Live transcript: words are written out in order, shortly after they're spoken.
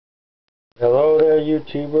Hello there,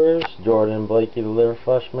 YouTubers. Jordan Blaikie, the Liver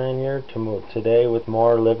Flush Man here, today with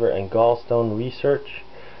more liver and gallstone research.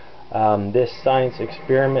 This science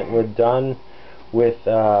experiment was done with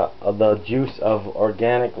the juice of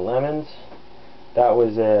organic lemons. That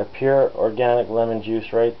was a pure organic lemon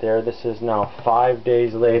juice right there. This is now 5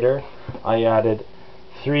 days later. I added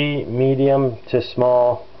 3 medium to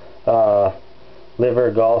small liver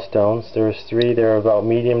gallstones. There's 3. They're about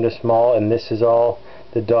medium to small, and this is all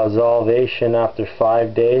the dissolvation after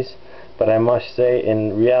 5 days. But I must say,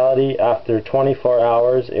 in reality, after 24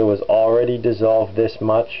 hours it was already dissolved this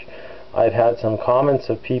much. I've had some comments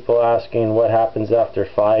of people asking what happens after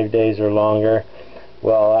 5 days or longer.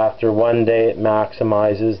 Well, after 1 day it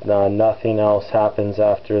maximizes. Nothing else happens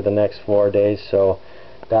after the next 4 days, so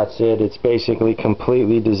that's it. It's basically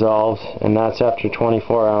completely dissolved, and that's after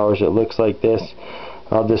 24 hours. It looks like this.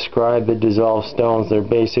 I'll describe the dissolved stones. They're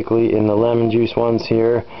basically, in the lemon juice ones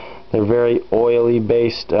here, they're very oily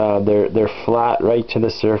based. They're flat right to the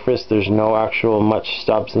surface. There's no actual much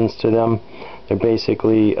substance to them. They're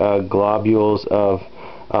basically globules of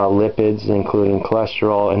lipids, including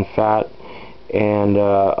cholesterol and fat, and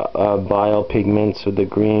bile pigments with the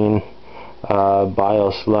green,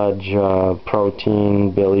 bile sludge,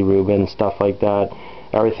 protein, bilirubin, stuff like that.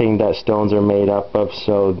 Everything that stones are made up of.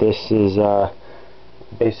 So this is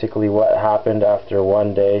basically what happened after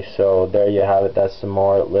 1 day. So there you have it. That's some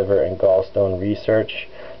more liver and gallstone research.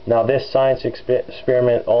 Now, this science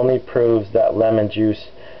experiment only proves that lemon juice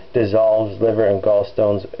dissolves liver and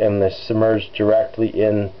gallstones and is submerged directly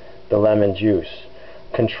in the lemon juice.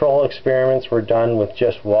 Control experiments were done with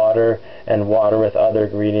just water and water with other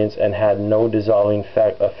ingredients and had no dissolving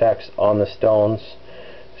effects on the stones.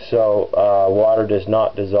 So water does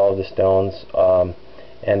not dissolve the stones.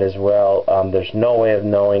 And as well, there's no way of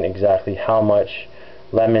knowing exactly how much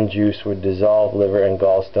lemon juice would dissolve liver and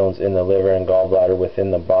gallstones in the liver and gallbladder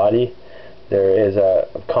within the body. There is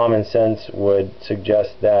common sense would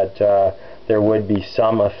suggest that there would be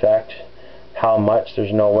some effect. How much,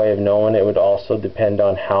 there's no way of knowing. It would also depend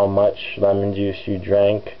on how much lemon juice you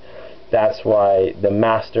drank. That's why the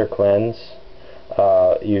Master Cleanse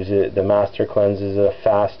the Master Cleanse is a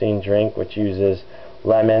fasting drink which uses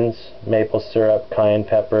lemons, maple syrup, cayenne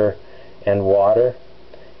pepper, and water.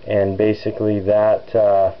 And basically that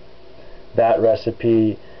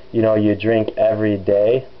recipe, you drink every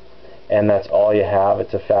day, and that's all you have.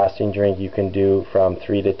 It's a fasting drink. You can do from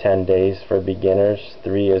 3 to 10 days for beginners.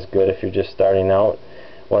 3 is good if you're just starting out.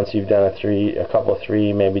 Once you've done a couple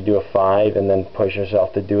 3, maybe do a 5, and then push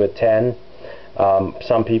yourself to do a 10.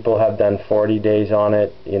 Some people have done 40 days on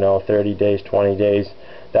it, 30 days, 20 days.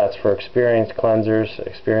 That's for experienced cleansers,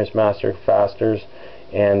 experienced master fasters.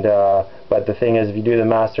 And but the thing is, if you do the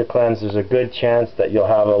Master Cleanse, there's a good chance that you'll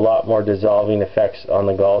have a lot more dissolving effects on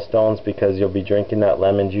the gallstones because you'll be drinking that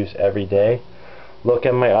lemon juice every day. Look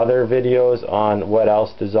at my other videos on what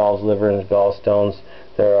else dissolves liver and gallstones.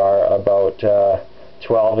 There are about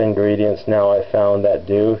 12 ingredients now I've found that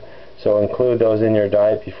do. So include those in your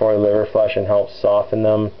diet before liver flush and help soften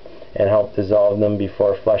them and help dissolve them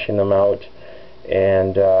before flushing them out.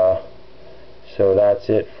 And so that's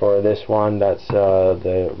it for this one. That's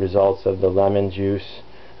the results of the lemon juice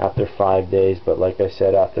after 5 days. But like I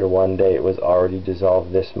said, after 1 day it was already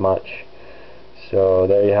dissolved this much. So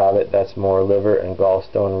there you have it. That's more liver and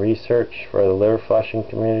gallstone research for the liver flushing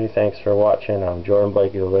community. Thanks for watching. I'm Jordan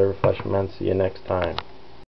Blaikie, the Liver Flush Man. See you next time.